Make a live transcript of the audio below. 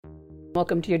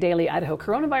Welcome to your daily Idaho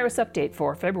coronavirus update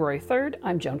for February 3rd.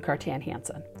 I'm Joan Cartan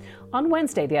Hansen. On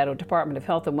Wednesday, the Idaho Department of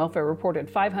Health and Welfare reported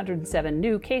 507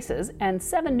 new cases and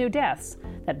 7 new deaths.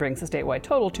 That brings the statewide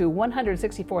total to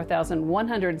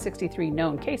 164,163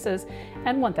 known cases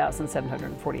and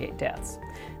 1,748 deaths.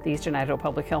 The Eastern Idaho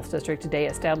Public Health District today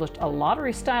established a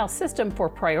lottery-style system for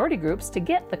priority groups to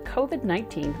get the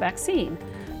COVID-19 vaccine.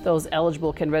 Those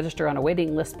eligible can register on a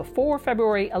waiting list before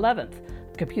February 11th.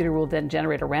 The computer will then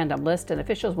generate a random list, and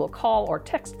officials will call or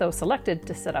text those selected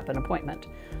to set up an appointment.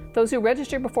 Those who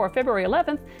register before February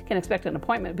 11th can expect an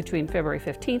appointment between February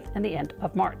 15th and the end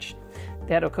of March.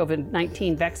 The Idaho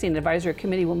COVID-19 Vaccine Advisory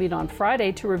Committee will meet on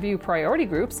Friday to review priority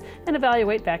groups and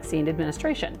evaluate vaccine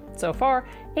administration. So far,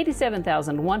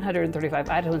 87,135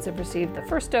 Idahoans have received the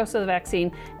first dose of the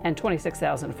vaccine, and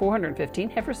 26,415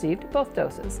 have received both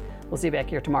doses. We'll see you back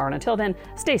here tomorrow, and until then,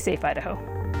 stay safe, Idaho.